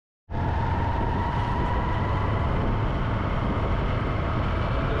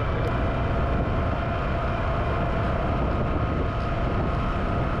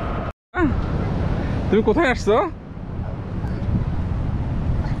তুমি কোথায় আসছো?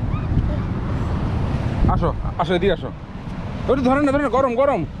 আসো আসো, এদিকে আসো। ওটা ধরেন না, ধরেন, গরম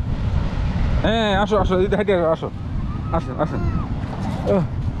গরম। হ্যাঁ আসো আসো, এদিকে হাইটে আসো, আসো আসো।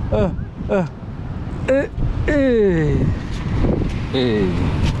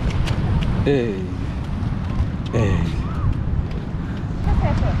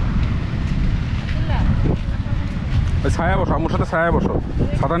 ছায়া বসো, আমার সাথে ছায়া বসো,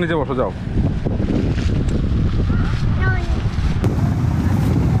 ছাতা নিচে বসো, যাও।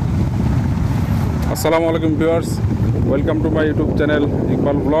 As-Salamu-Alaikum viewers, welcome to my YouTube channel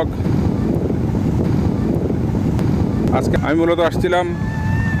Iqbal vlog. আজকে আমি মূলত আসছিলাম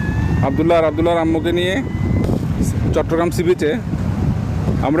আব্দুল্লাহর আম্মুকে নিয়ে চট্টগ্রাম সি বিচে।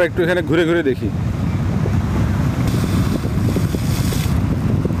 আমরা একটু এখানে ঘুরে ঘুরে দেখি।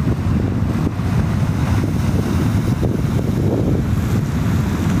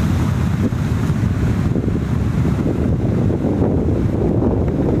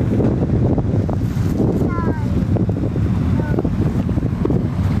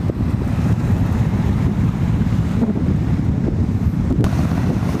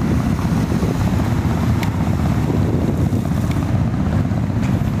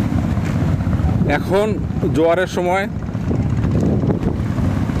 এখন জোয়ারের সময়,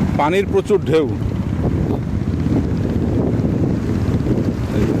 পানির প্রচুর ঢেউ।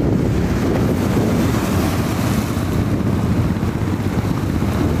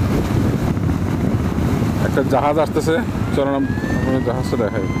 একটা জাহাজ আসতেছে, চলো না জাহাজটা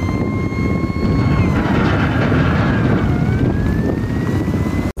দেখাই।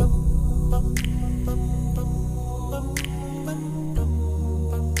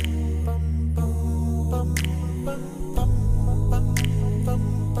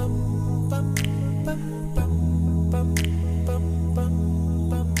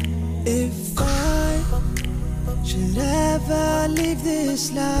 If I should ever leave this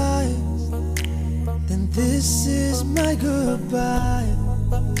life, then this is my goodbye.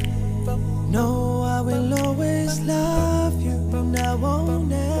 No, I will always love you, and I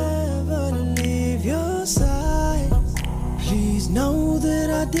won't ever leave your side. Please know that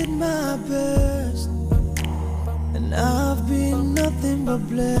I did my best, and I've been nothing but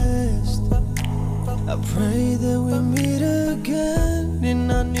blessed. I pray that we meet again in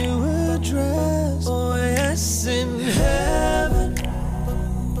our new address. Oh yes, in heaven,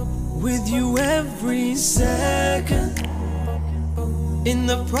 with you every second, in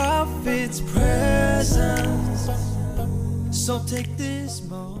the Prophet's presence. So take this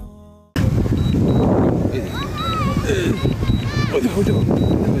moment.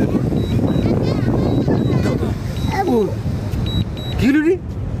 Giluri?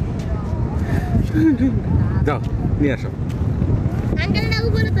 যাও নিয়ে আসো।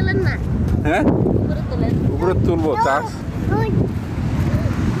 হ্যাঁ, উপরে তুলবো। Charge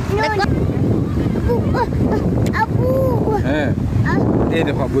হ্যাঁ, এই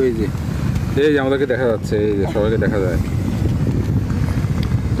দেখো আব্বু, এই যে আমাদেরকে দেখা যাচ্ছে, এই যে সবাইকে দেখা যায়।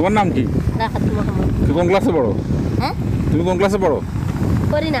 তোমার নাম কি? তুমি কোন ক্লাসে পড়ো? তুমি কোন ক্লাসে পড়ো?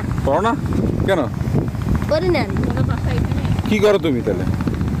 পড়ি না। পড়ো না কেন? পড়ি না। কি করো তুমি তাহলে?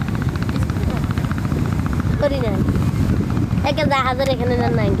 করি না। একে জাহাজের এখানে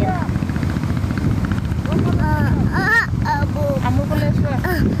যান না কেন? আম্মু চলে আসো,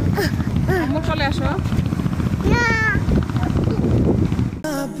 আম্মু চলে আসো।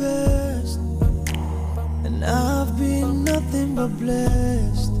 And I've been nothing but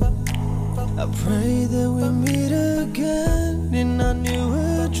blessed. I pray that we meet again in our new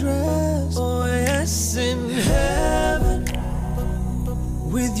address. Oh yes, in heaven,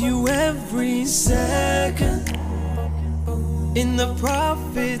 with you every second, in the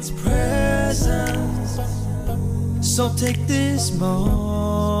Prophet's presence. So take this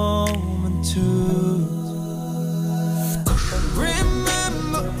moment to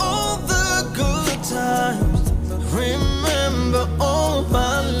remember all the good times, remember all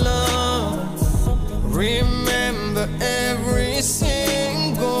my love, remember every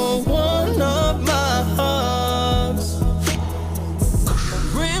single one of my hugs.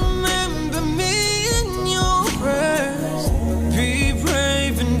 Remember me in your prayers. Be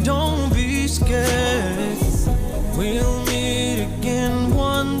brave and don't be scared. We'll meet again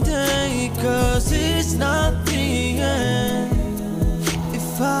one day, 'cause it's not the end. If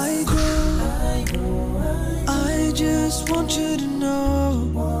I go, I just want you to know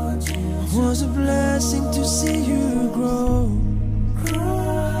it was a blessing to see you grow.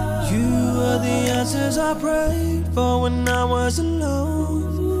 You are the answers I prayed for when I was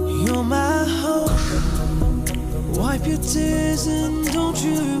alone. You're my hope. Wipe your tears and don't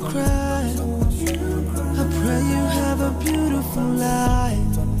you cry. pray you have a beautiful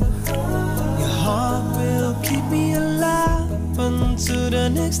life. Your heart will keep me alive until the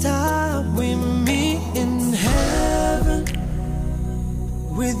next time we meet in heaven.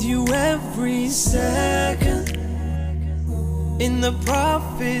 With you every second, in the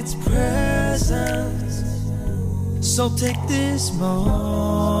prophet's presence. So take this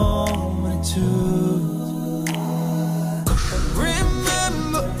moment to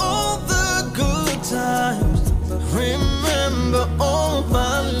remember all the good times. Remember all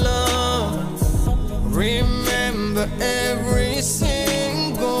my love. Remember every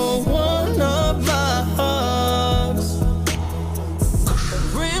single one of my hugs.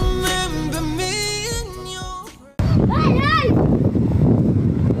 Remember me in your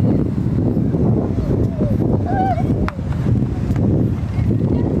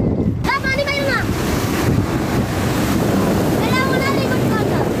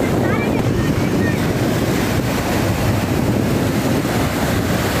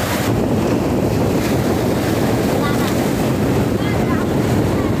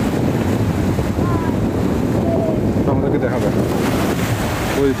আমাদেরকে দেখাবে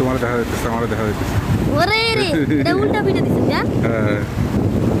ওই তোমার দেখা যাচ্ছে আমার দেখা যাচ্ছে ওরে রে এটা উল্টা পিঠে দিছিস না হ্যাঁ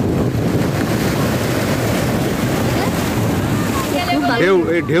খুব ভালো ঢেউ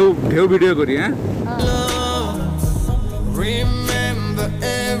এই ঢেউ ঢেউ ভিডিও করি হ্যাঁ love. Remember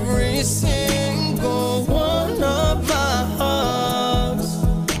every single one of my hugs.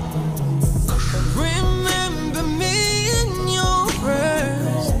 Remember me in your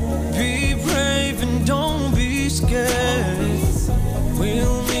prayers. Be brave and don't be scared.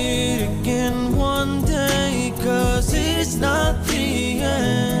 We'll meet again one day, 'cause it's not the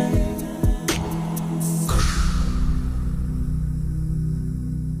end.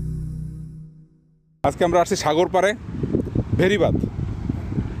 আজকে আমরা আসছি সাগর পাড়ে ভেরিবাদ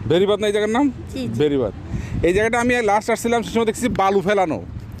ভেরিবাদ না এই জায়গার নাম জি, জি। ভেরিবাদ এই জায়গাটা আমি লাস্ট আসছিলাম সে সময় দেখছি বালু ফেলানো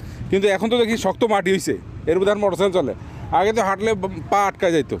কিন্তু এখন তো দেখি শক্ত মাটি হয়েছে এর মধ্যে আর মোটরসাইকেল চলে আগে তো হাঁটলে পা আটকা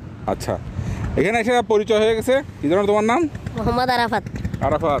যাইতো আচ্ছা এখানে এসে পরিচয় হয়ে গেছে কি জানো তোমার নাম মোহাম্মদ আরাফাত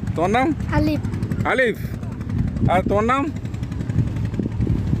আরাফাত তোমার নাম আলিফ আলিফ আর তোমার নাম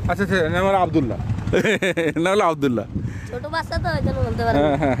আচ্ছা আচ্ছা নাম হলো আবদুল্লাহ নাম হলো আবদুল্লাহ ছোট বাচ্চা তো ওই জন্য বলতে পারে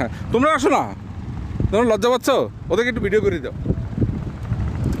হ্যাঁ হ্যাঁ হ্যাঁ তোমরা আসো না তোমরা লজ্জা পাচ্ছ ওদেরকে একটু ভিডিও করে দাও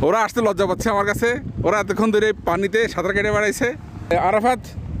ওরা আসতে লজ্জা পাচ্ছে আমার কাছে ওরা এতক্ষণ ধরে পানিতে সাঁতার কেটে বেড়াইছে আরাফাত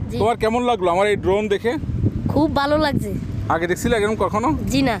জি। তোমার কেমন লাগলো আমার এই ড্রোন দেখে খুব ভালো লাগছে আগে দেখছিলে এরকম কখনো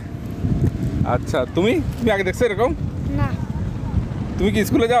জি না আচ্ছা তুমি তুমি আগে দেখছো এরকম না তুমি কি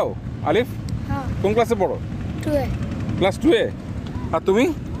স্কুলে যাও আলিফ হ্যাঁ কোন ক্লাসে পড়ো টুয়ে ক্লাস 2-এ আর তুমি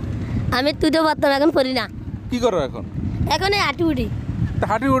আমি তুই তো পারতাম এখন পড়ি না কি করো এখন এখন এই আটি উঠি তা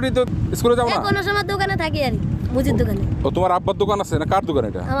হাঁটি উঠি তো স্কুলে যাও না কোনো সময় দোকানে থাকি আর মুজির দোকানে ও তোমার আব্বার দোকান আছে না কার দোকান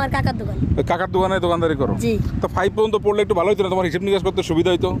এটা আমার কাকার দোকান ওই কাকার দোকানে দোকানদারি করো জি তো 5 পর্যন্ত পড়লে একটু ভালো হতো না তোমার হিসাব নিকাশ করতে সুবিধা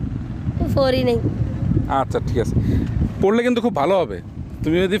হতো পড়ি নেই আচ্ছা ঠিক আছে পড়লে কিন্তু খুব ভালো হবে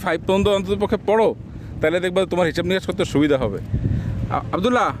তুমি যদি 5 পর্যন্ত অন্তত পক্ষে পড়ো তাহলে দেখবা তোমার হিসাব নিকাশ করতে সুবিধা হবে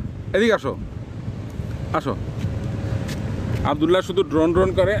আব্দুল্লাহ এদিকে আসো আসো আব্দুল্লাহ শুধু ড্রোন ড্রোন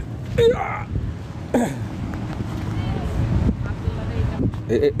করে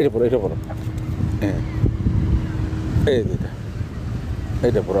এটা পড়ো হ্যাঁ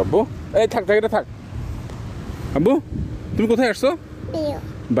এইটা পড়ো আব্বু এই থাক এটা থাক আব্বু তুমি কোথায় আসছো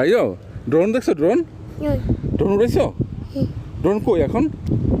ভাইও ড্রোন দেখছো ড্রোন উড়েছো ড্রোন কই এখন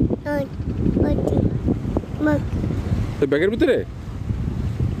এই ব্যাগের ভিতরে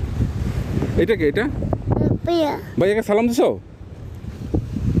এটা কে এটা ভাইয়াকে সালাম দিছো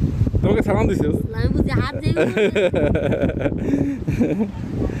তোমাকে সালাম দিছো আমি বুঝি হাত দিয়ে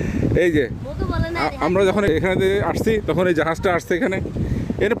এই যে মুখে বলে না আমরা যখন এখানে আসছি তখন এই জাহাজটা আসছে এখানে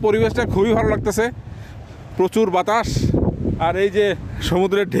এর পরিবেশটা খুবই ভালো লাগতেছে প্রচুর বাতাস আর এই যে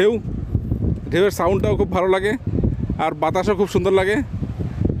সমুদ্রের ঢেউয়ের সাউন্ডটাও খুব ভালো লাগে আর বাতাসও খুব সুন্দর লাগে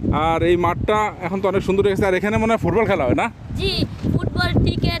আর এই মাঠটা এখন তো অনেক সুন্দর হয়েছে আর এখানে মনে হয় ফুটবল খেলা হয় না জি ফুটবল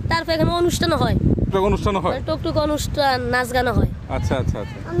ক্রিকেট তারপর এখানে অনুষ্ঠান হয় টুকটাক অনুষ্ঠান হয় টুকটুক অনুষ্ঠান নাচ গান হয় আচ্ছা আচ্ছা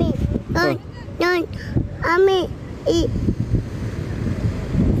আচ্ছা আমি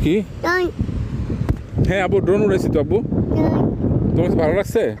কি হ্যাঁ আব্বু ড্রোন উড়েছি তো আব্বু তোমার কাছে ভালো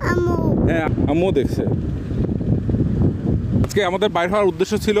লাগছে হ্যাঁ আম্মুও দেখছে আজকে আমাদের বাইরে হওয়ার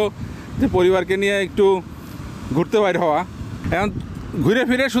উদ্দেশ্য ছিল যে পরিবারকে নিয়ে একটু ঘুরতে বাইরে হওয়া এখন ঘুরে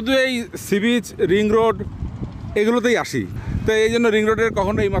ফিরে শুধু এই সি বিচ রিং রোড এগুলোতেই আসি তো এই জন্য রিং রোডের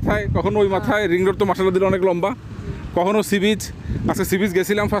কখনো এই মাথায় কখনো ওই মাথায় রিং রোড তো মাসালা দিলে অনেক লম্বা কখনো সি বিচ আজকে সি বিচ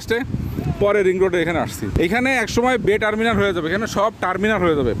গেছিলাম ফার্স্টে পরে রিং রোডে এখানে আসছি এখানে একসময় বে টার্মিনাল হয়ে যাবে এখানে সব টার্মিনাল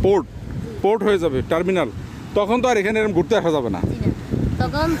হয়ে যাবে পোর্ট হয়ে যাবে টার্মিনাল তখন তো আর এখানে এরকম ঘুরতে আসা যাবে না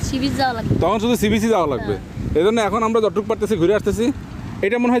তখন সি বিচ যাওয়া লাগবে তখন শুধু সি বিচই যাওয়া লাগবে এই জন্য এখন আমরা যতটুকু পারতেছি ঘুরে আসতেছি।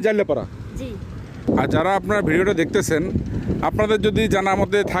 এটা মনে হয় জাল্লাপাড়া। জি। আর যারা আপনারা ভিডিওটা দেখতেছেন, আপনাদের যদি জানার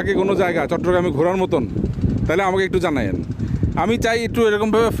মধ্যে থাকে কোনো জায়গা চট্টগ্রামে ঘোরার মতন, তাহলে আমাকে একটু জানায়েন। আমি চাই একটু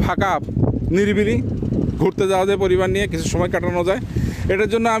এরকমভাবে ফাঁকা নিরিবিলি ঘুরতে যাওয়া যায়, পরিবার নিয়ে কিছু সময় কাটানো যায়। এটার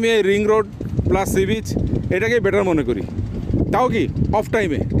জন্য আমি এই ring road plus sea beach এটাকেই বেটার মনে করি। তাও কি অফ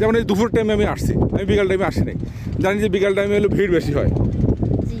টাইমে, যেমন এই দুপুর টাইমে আমি আসছি, আমি বিকাল টাইমে আসি নাই, জানি যে বিকাল টাইমে হলো ভিড় বেশি হয়।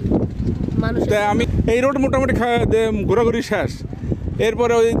 জি। মানুষ তাই আমি এই রোড মোটামুটি ঘোরাঘুরি শেষ।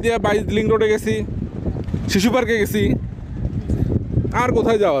 এরপরে ওই দিয়ে লিং রোডে গেছি, শিশু পার্কে গেছি, আর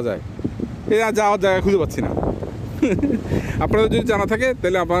কোথায় যাওয়া যায়? এই আর যাওয়ার জায়গা খুঁজে পাচ্ছি না। আপনাদের যদি জানা থাকে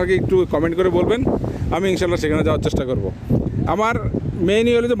তাহলে আপনাকে একটু কমেন্ট করে বলবেন, আমি ইনশাল্লাহ সেখানে যাওয়ার চেষ্টা করব। আমার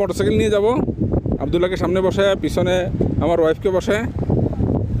মেইনই হলো যে মোটরসাইকেল নিয়ে যাব, আবদুল্লাহকে সামনে বসে, পিছনে আমার ওয়াইফকে বসে,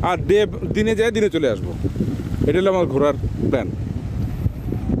 আর দিনে যায় দিনে চলে আসবো। এটা হলো আমার ঘোরার প্ল্যান।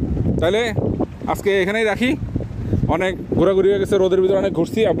 তাহলে আজকে এখানেই রাখি, অনেক ঘোরাঘুরি হয়ে গেছে, রোদের ভিতরে অনেক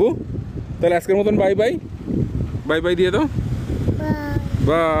ঘুরছি আব্বু। তাহলে আজকের মতন বাই বাই, বাই বাই দিয়ে দাও,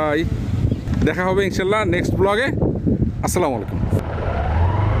 বাই। দেখা হবে ইনশাল্লাহ নেক্সট ব্লগে। আসসালামু আলাইকুম।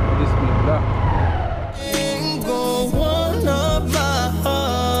 বিসমিল্লাহ। Go one of my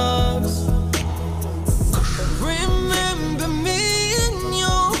hugs. Remember me in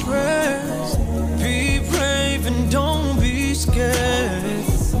your prayers. Be brave and don't be scared.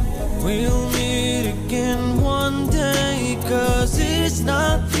 We'll meet again one day, 'cause it's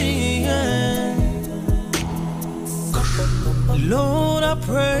not the end. Lord, I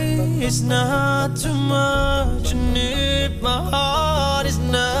pray it's not too much, and if my heart is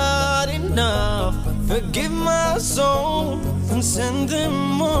not enough, forgive my soul and send them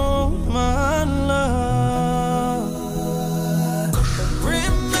all my love.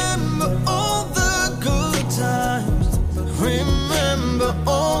 Remember all the good times, remember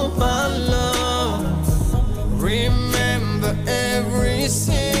all my love, remember every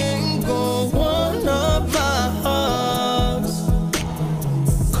single one of my hugs.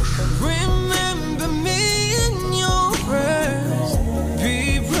 Remember me in your prayers. Be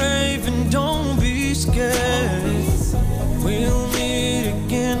brave and don't be scared. We'll meet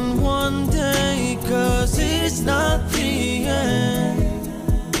again one day, 'cause it's not the end.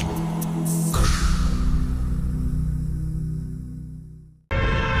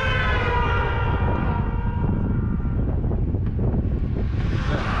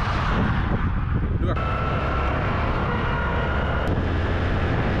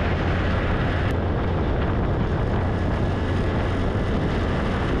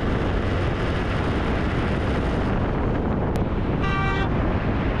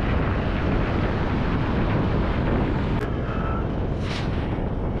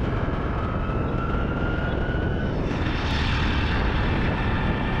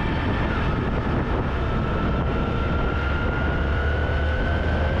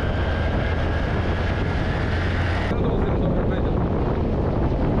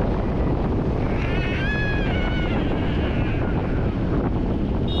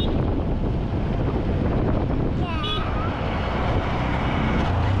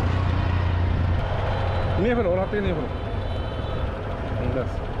 নিয়ে ফেলো, ওর হাত থেকে নিয়ে ফেলো।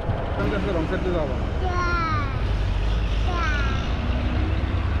 Wrong side দিয়ে যাবো।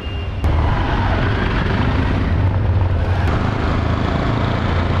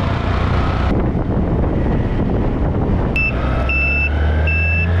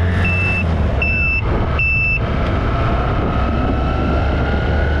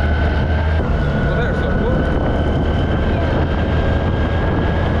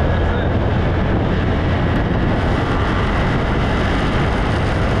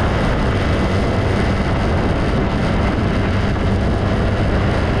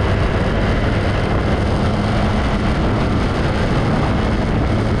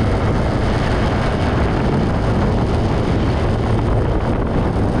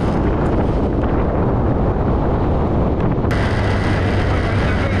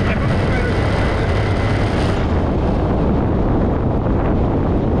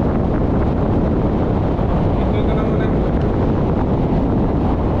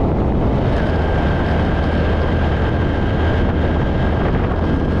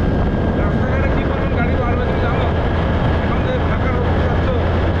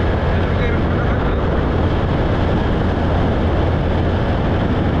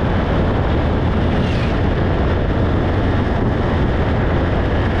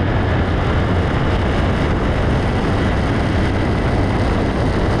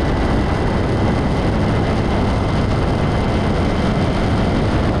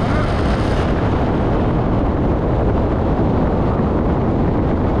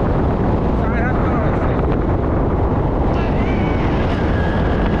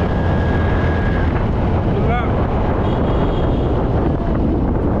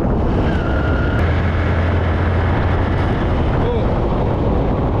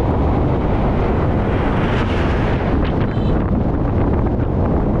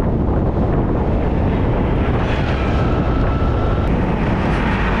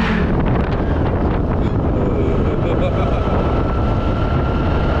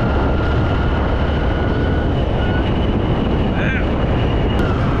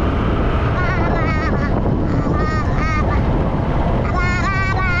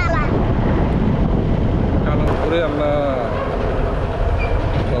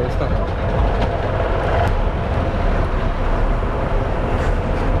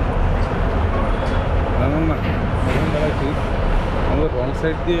 বাম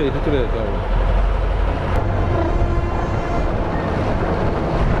side দিয়ে এটা চলে যেতে হবে।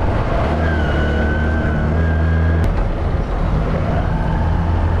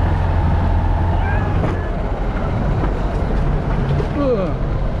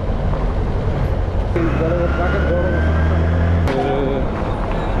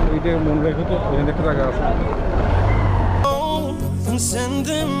 এইটা মনে রেখো তো, এখানে একটা জায়গা আছে। And send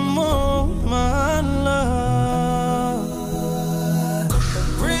them all my love.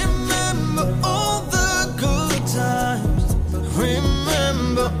 Remember all the good times.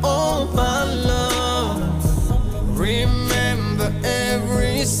 Remember all my love. Remember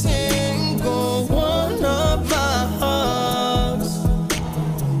every